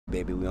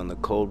Baby, we on the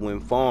Cold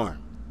Wind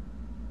Farm.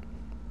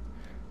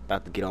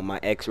 About to get on my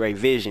X-ray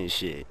vision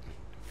shit.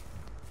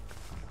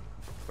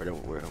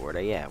 Where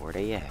they at? Where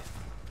they at?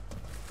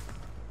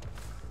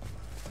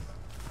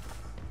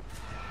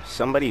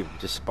 Somebody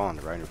just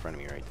spawned right in front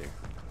of me right there.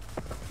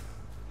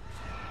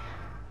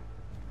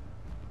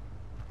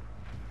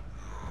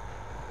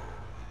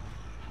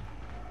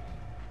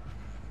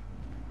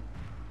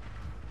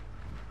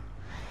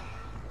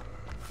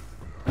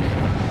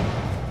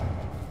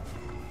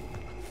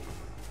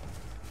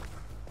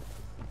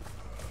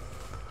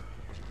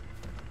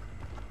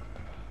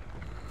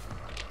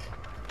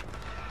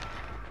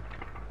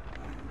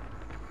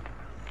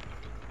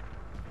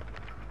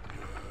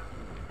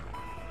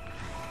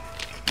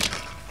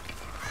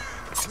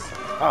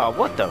 Oh,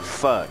 what the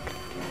fuck?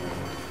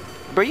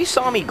 Bro, you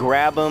saw me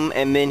grab him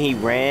and then he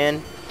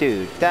ran?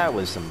 Dude, that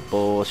was some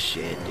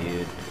bullshit,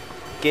 dude.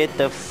 Get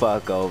the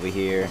fuck over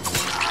here.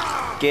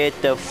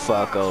 Get the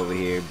fuck over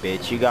here,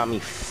 bitch. You got me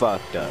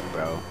fucked up,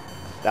 bro.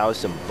 That was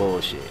some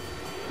bullshit.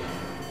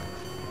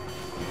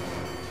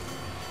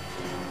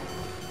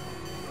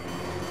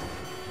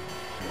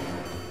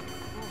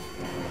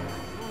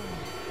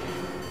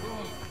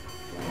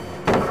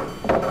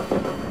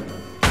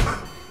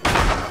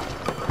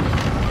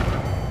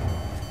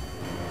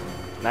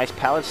 Nice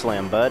pallet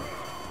slam, bud.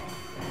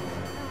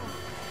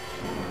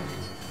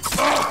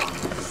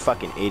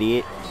 Fucking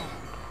idiot.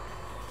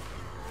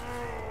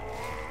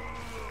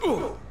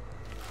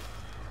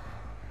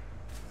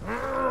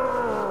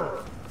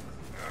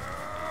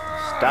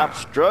 Stop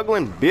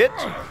struggling,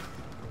 bitch.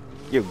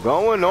 You're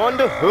going on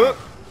the hook.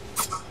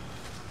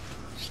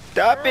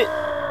 Stop it.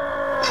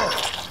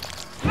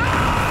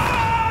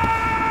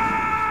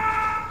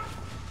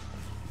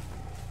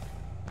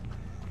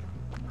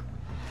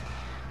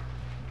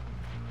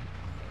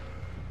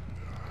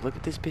 Look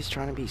at this bitch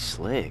trying to be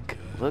slick.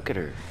 Look at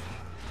her.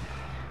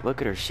 Look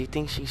at her. She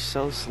thinks she's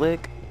so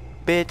slick.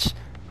 Bitch.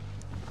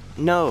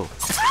 No.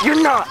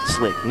 You're not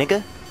slick,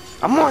 nigga.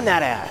 I'm on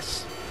that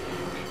ass.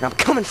 And I'm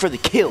coming for the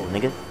kill,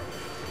 nigga.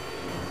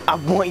 I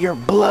want your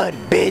blood,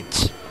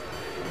 bitch.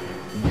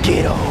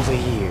 Get over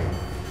here.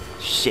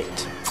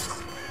 Shit.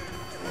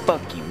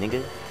 Fuck you,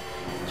 nigga.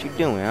 What you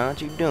doing, huh?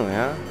 What you doing,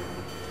 huh?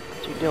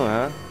 What you doing,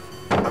 huh?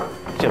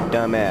 Get your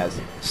dumb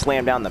ass.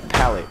 Slam down the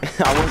pallet.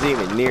 I wasn't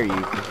even near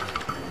you.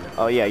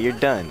 Oh yeah, you're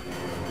done.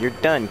 You're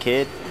done,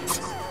 kid.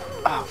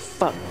 Oh,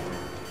 fuck.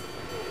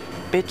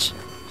 Bitch,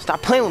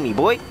 stop playing with me,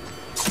 boy.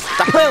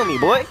 Stop playing with me,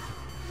 boy.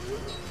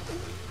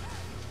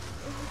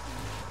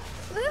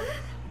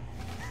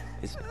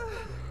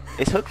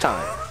 It's hook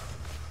time.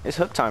 It's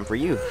hook time for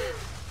you.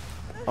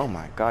 Oh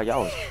my god,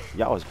 y'all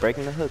was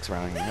breaking the hooks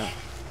around here, huh?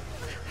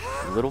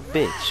 You little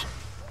bitch.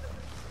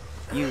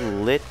 You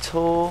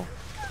little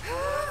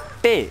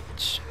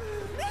bitch.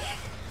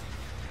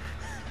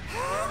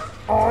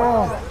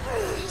 Oh,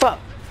 fuck.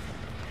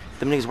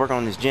 Them niggas working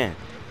on this gen.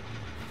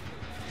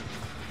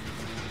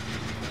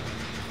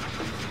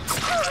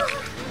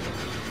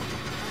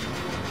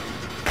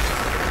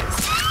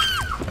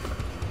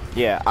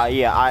 Yeah,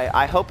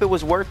 I hope it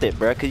was worth it,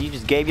 bruh, cause you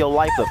just gave your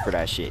life up for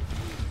that shit.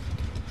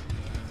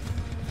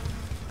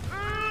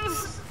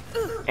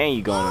 And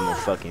you going in the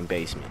fucking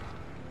basement.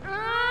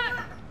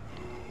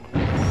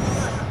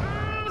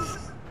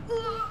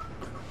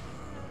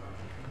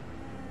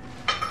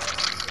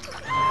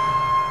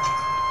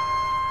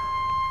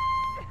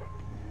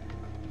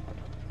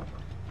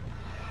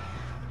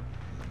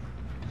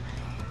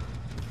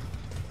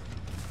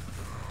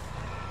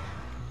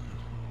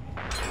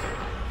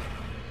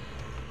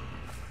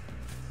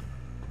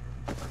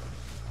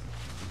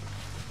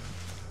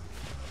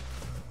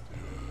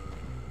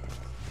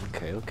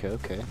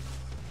 Okay.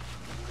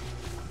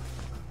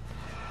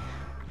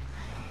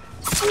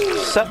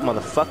 What's up,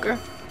 motherfucker?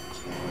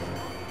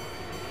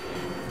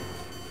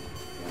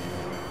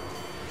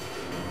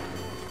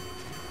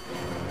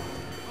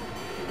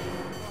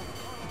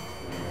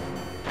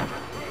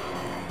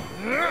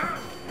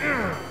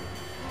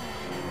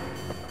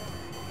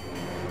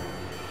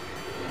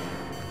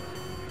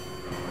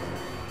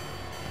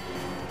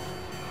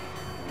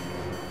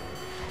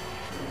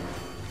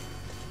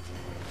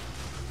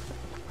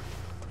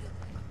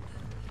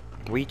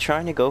 Were you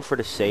trying to go for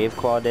the save,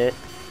 Claudette?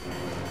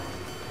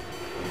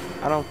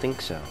 I don't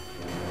think so.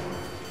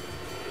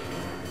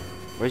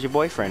 Where's your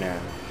boyfriend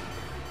at?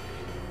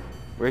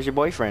 Where's your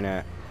boyfriend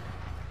at?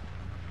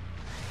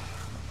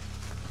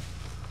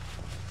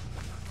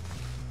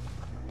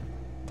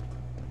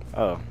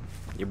 Oh,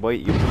 your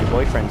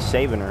boyfriend's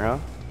saving her, huh?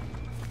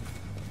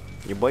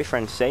 Your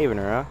boyfriend's saving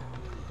her,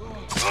 huh?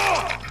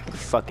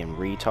 Fucking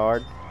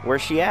retard.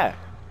 Where's she at?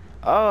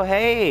 Oh,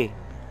 hey,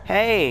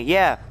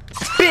 yeah.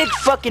 Big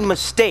fucking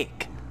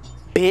mistake,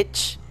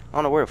 bitch. I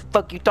don't know where the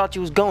fuck you thought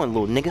you was going,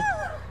 little nigga.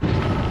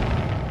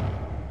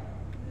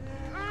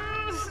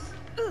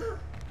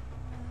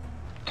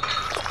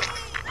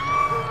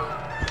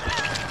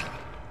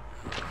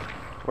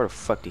 Where the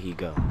fuck did he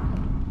go?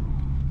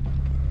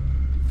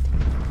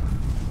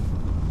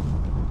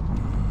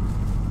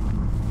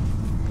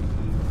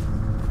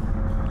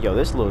 Yo,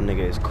 this little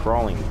nigga is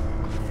crawling.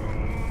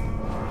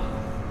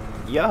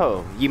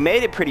 Yo, you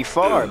made it pretty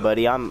far,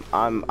 buddy. I'm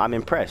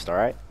impressed,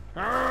 alright?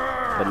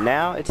 But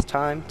now it's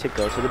time to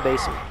go to the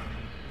basement.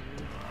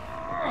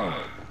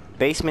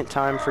 Basement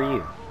time for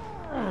you.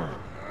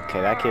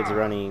 Okay, that kid's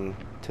running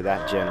to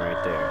that gen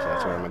right there, so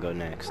that's where I'm gonna go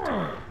next.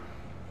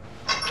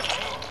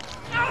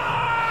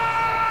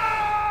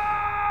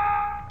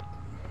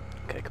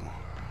 Okay, come on.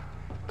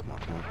 Come on,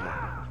 come on, come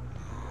on.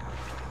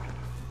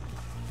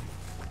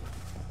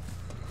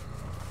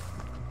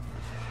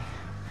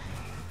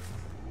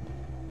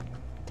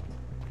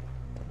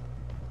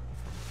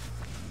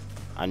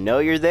 I know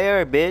you're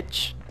there,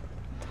 bitch.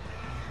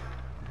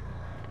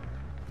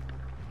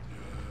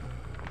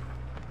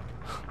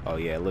 Oh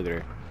yeah, look at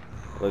her.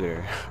 Look at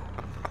her.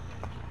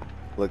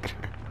 Look at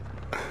her.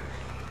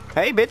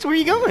 Hey, bitch, where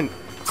you going?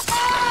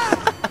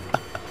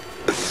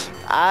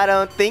 I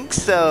don't think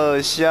so,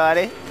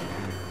 shawty.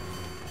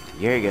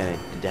 You're gonna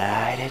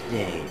die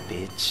today,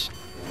 bitch.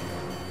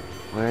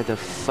 Where the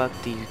fuck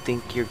do you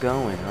think you're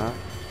going, huh?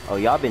 Oh,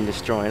 y'all been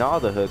destroying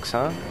all the hooks,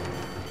 huh?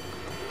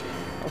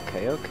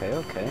 Okay, okay,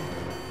 okay.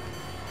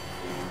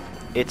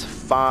 It's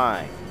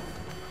fine.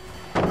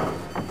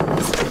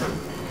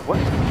 What?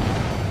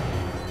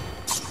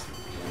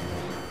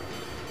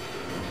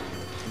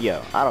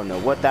 Yo, I don't know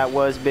what that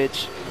was,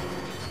 bitch.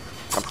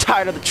 I'm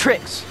tired of the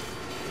tricks.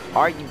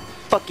 Are you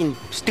fucking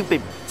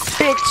stupid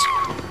bitch?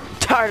 I'm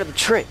tired of the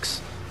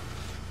tricks.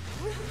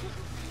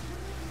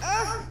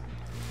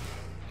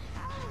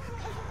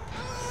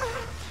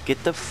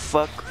 Get the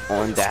fuck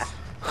on that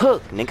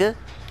hook, nigga.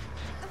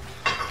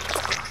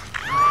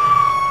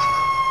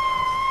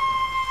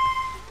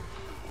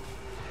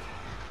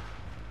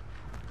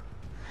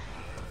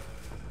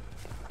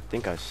 I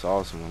think I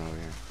saw someone over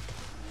here.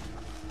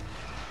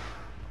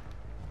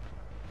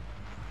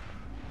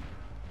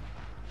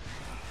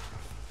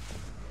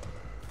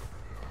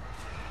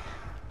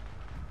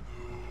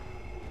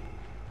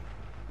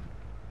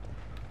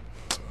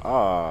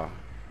 Aw,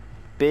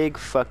 big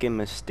fucking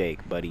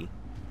mistake, buddy.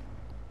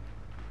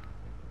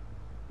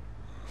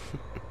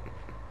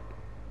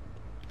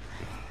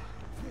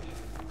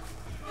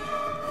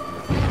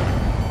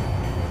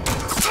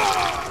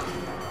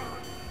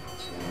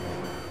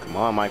 Come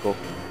on, Michael.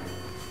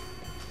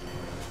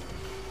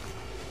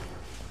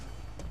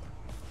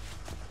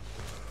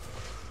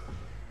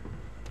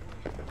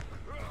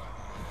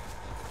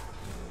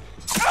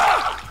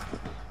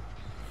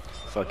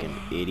 Fucking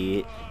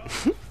idiot.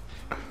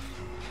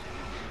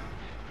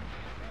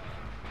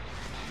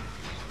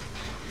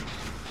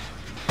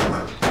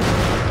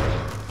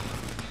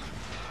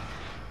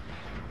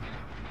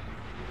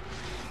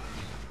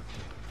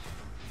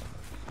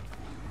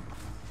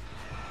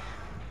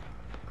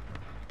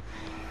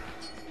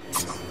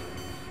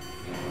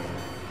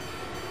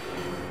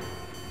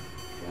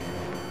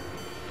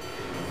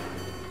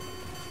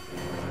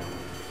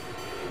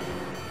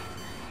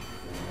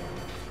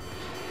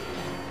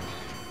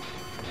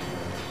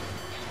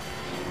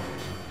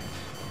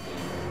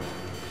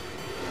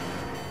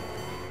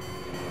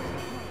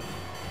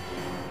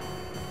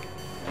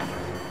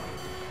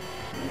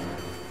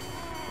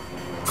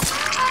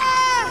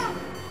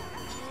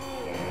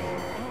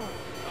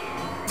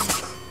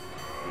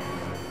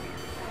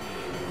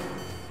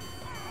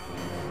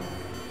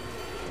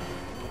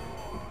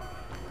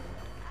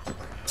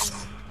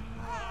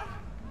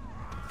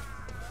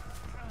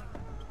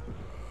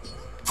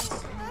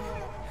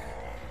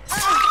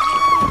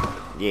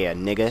 Yeah,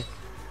 nigga.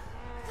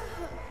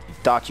 You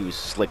thought you was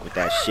slick with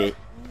that shit.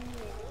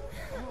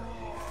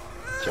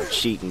 It's your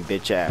cheating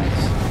bitch ass.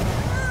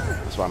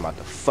 That's why I'm about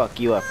to fuck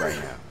you up right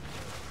now.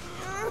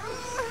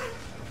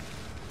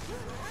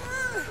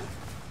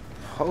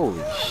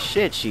 Holy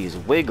shit, she's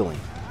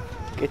wiggling.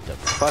 Get the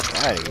fuck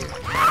out of here.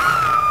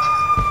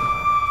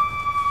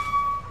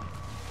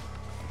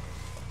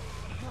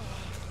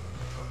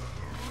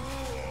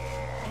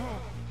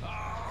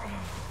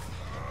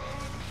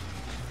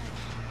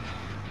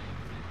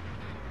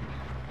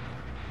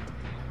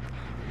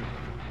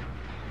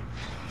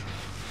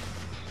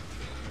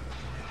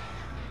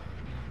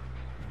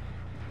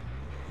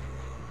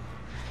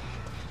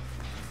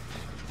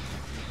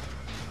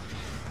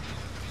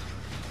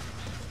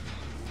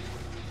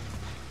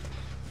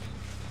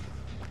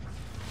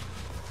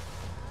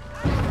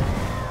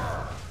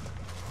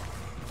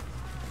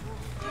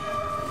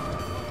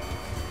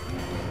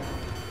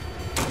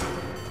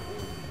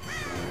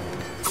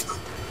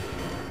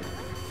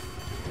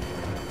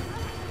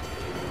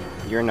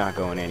 You're not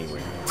going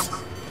anywhere.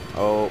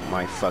 Oh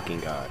my fucking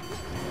god.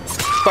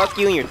 Fuck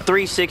you and your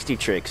 360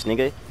 tricks,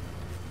 nigga.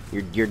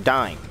 You're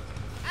dying.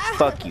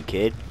 Fuck you,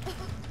 kid.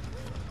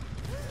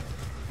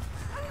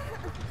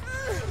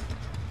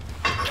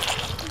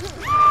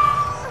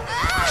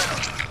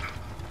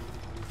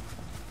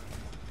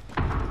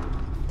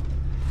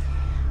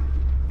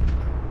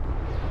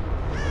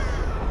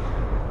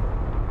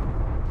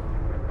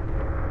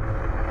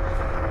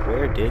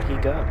 Where did he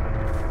go?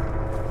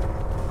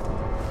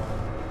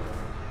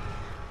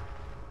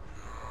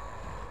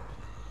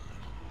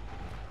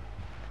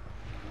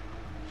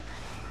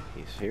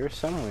 He's here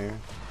somewhere.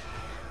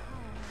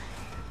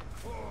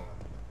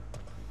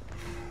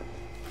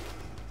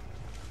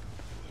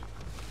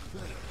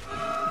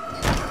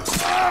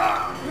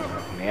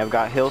 May have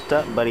got healed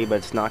up, buddy, but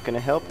it's not gonna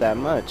help that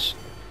much.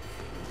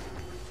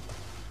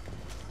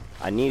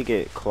 I need to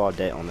get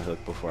Claudette on the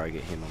hook before I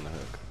get him on the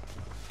hook.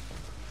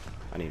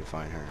 I need to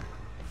find her.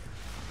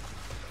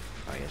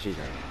 Oh yeah, she's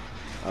right.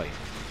 Oh yeah.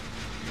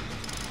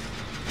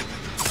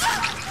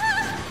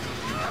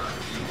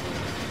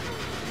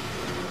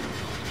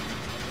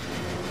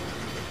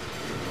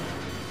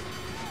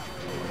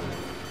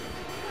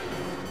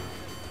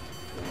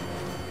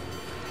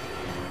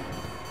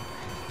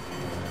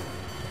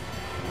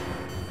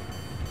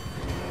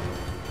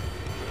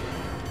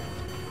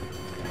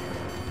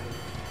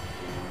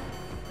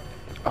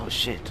 Oh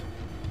shit.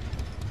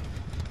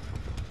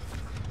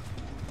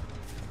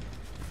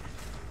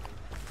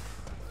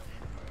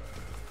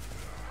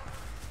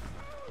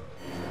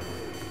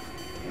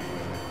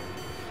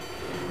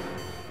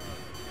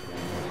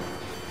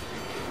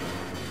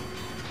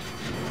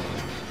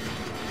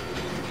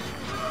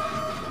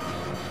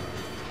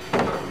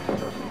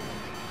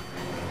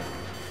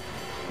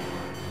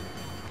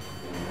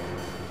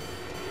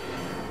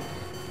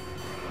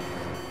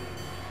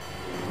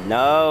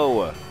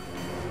 No.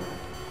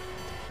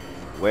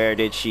 Where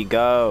did she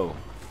go?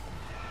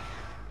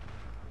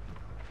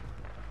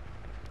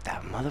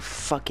 That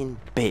motherfucking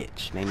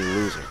bitch made me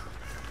lose her.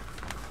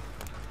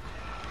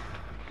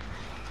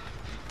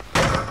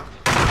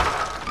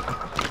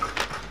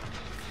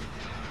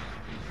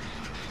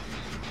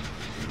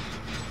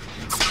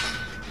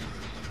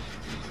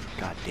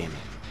 God damn it.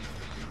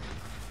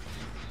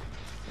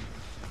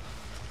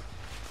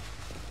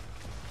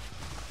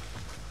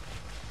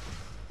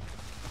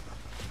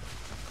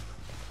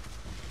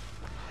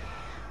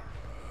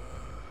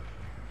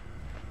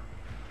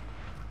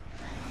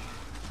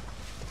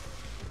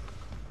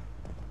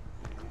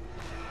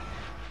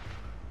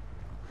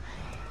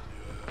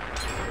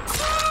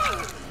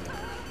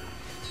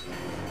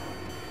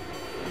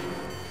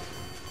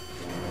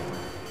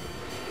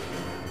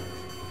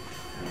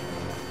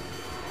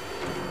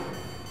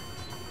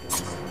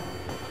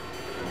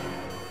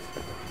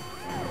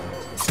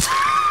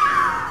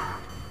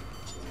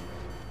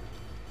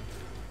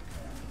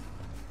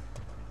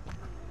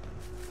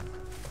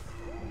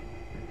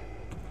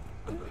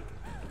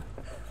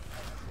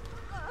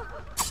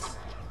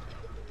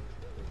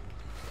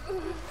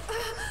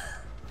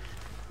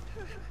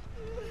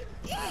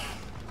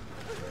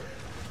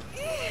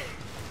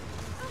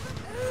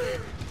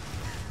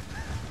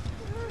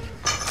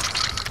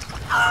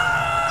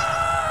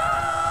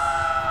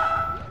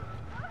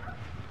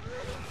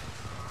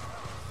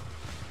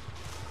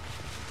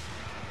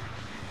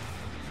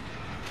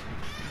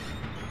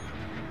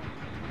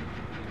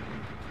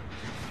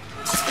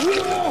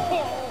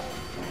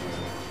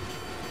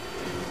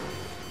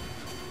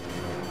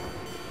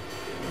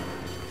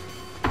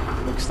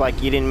 Looks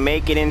like you didn't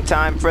make it in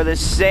time for the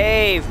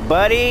save,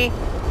 buddy.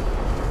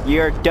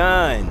 You're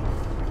done.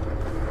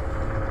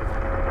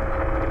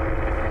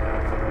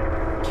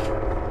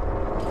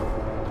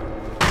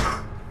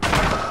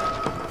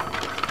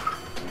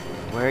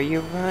 Where are you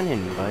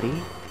running, buddy?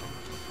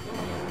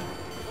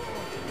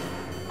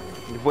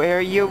 Where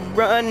are you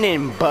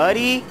running,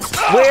 buddy?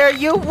 Where are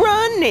you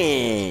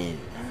running?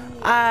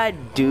 I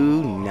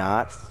do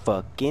not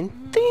fucking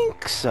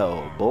think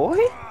so, boy.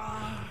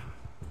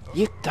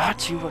 You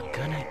thought you were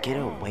gonna get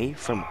away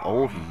from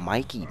old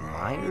Mikey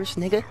Myers,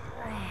 nigga?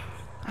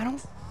 I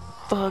don't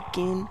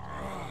fucking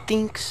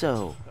think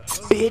so,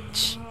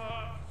 bitch.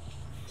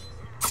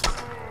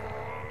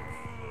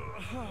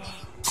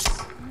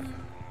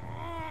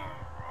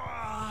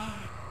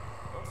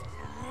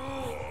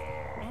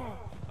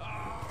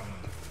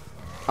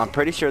 I'm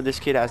pretty sure this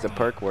kid has a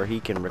perk where he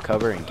can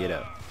recover and get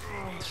up.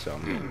 So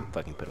I'm gonna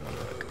fucking put him on the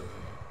hook.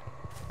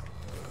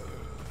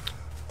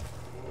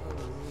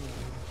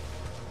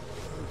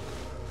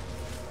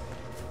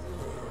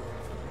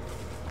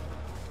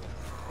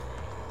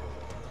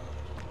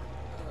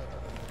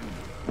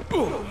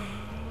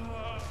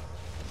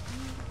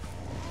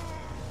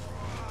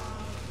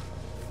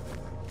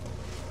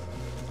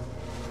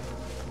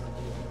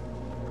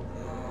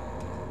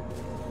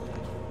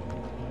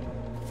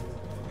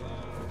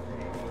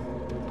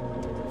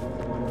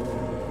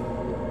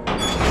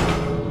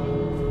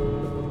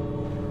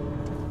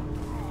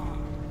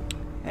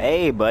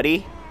 Hey,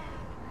 buddy.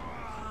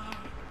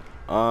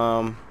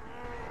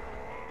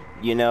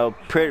 You know,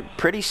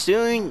 pretty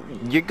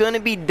soon you're gonna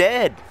be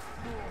dead.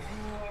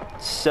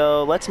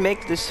 So let's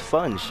make this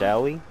fun,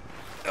 shall we?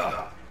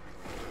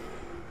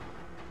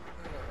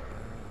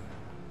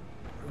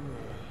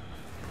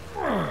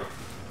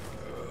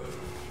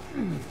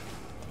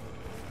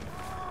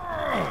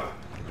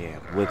 Yeah,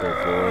 wiggle,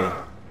 boy.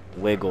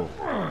 Wiggle.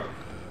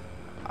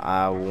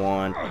 I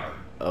want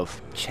a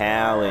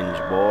challenge,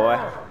 boy.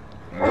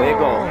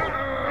 Wiggle.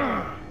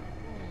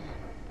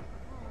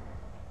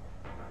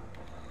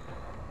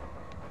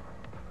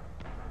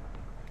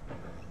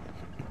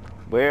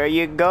 Where are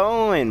you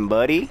going,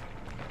 buddy?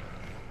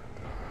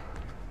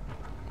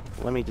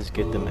 Let me just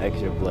get them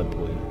extra blood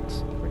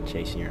points for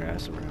chasing your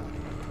ass around.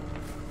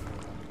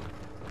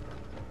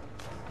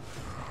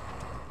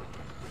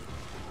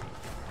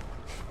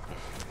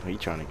 Are you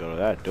trying to go to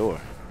that door?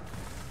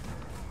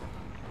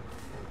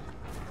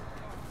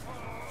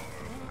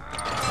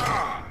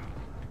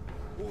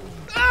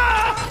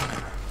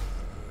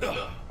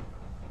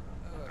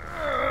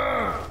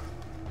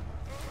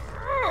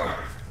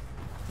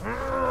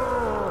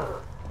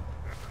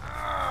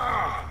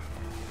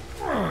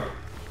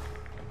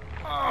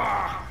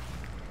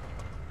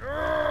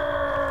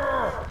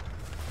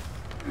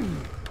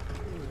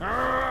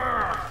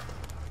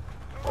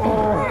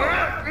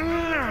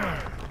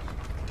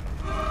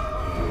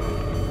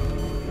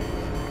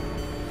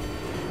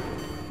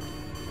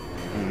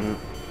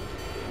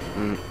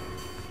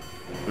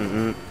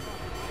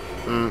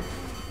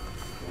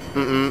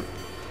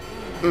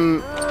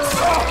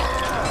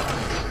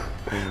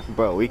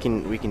 Bro, we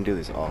can do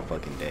this all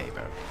fucking day,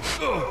 bro.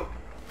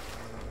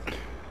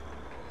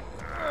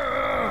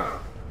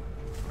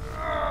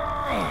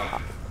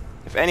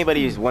 If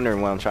anybody is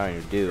wondering what I'm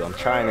trying to do, I'm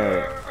trying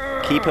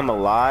to keep him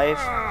alive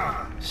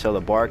so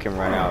the bar can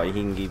run out and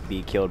he can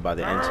be killed by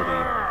the entity.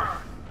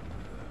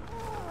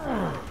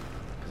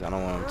 Because I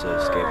don't want him to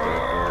escape the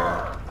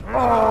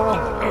door.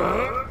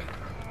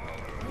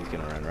 He's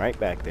gonna run right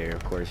back there,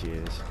 of course he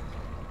is.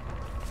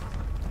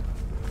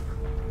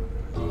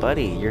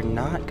 Buddy, you're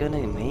not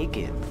gonna make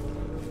it.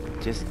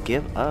 Just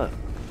give up.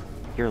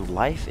 Your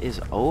life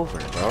is over,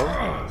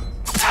 bro.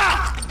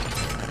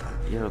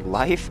 Your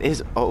life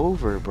is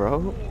over,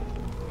 bro.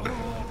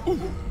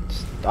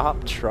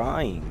 Stop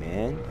trying,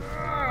 man.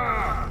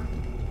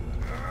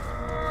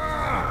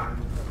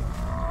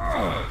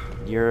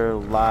 Your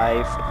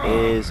life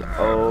is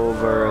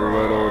over,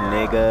 little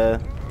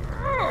nigga.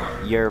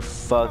 You're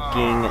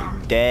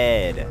fucking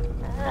dead.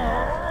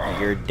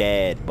 You're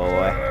dead,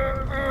 boy.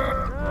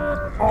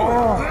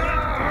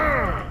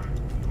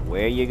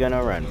 Where you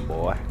gonna run,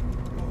 boy?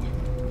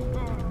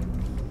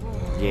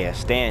 Yeah,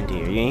 stand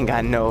here. You ain't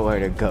got nowhere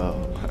to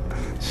go.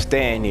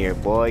 Stand here,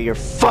 boy. You're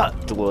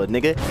fucked, little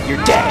nigga. You're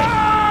dead.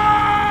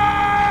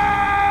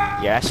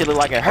 Yeah, that shit look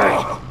like it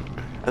hurt.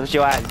 That's what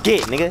your ass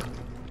get, nigga.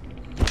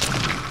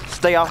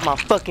 Stay off my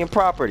fucking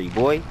property,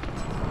 boy.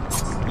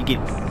 You get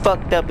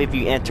fucked up if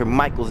you enter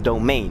Michael's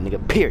domain,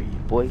 nigga.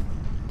 Period, boy.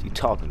 What you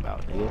talking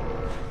about, nigga?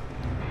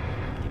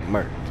 Get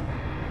murdered.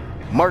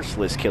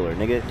 Merciless killer,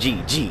 nigga.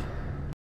 GG.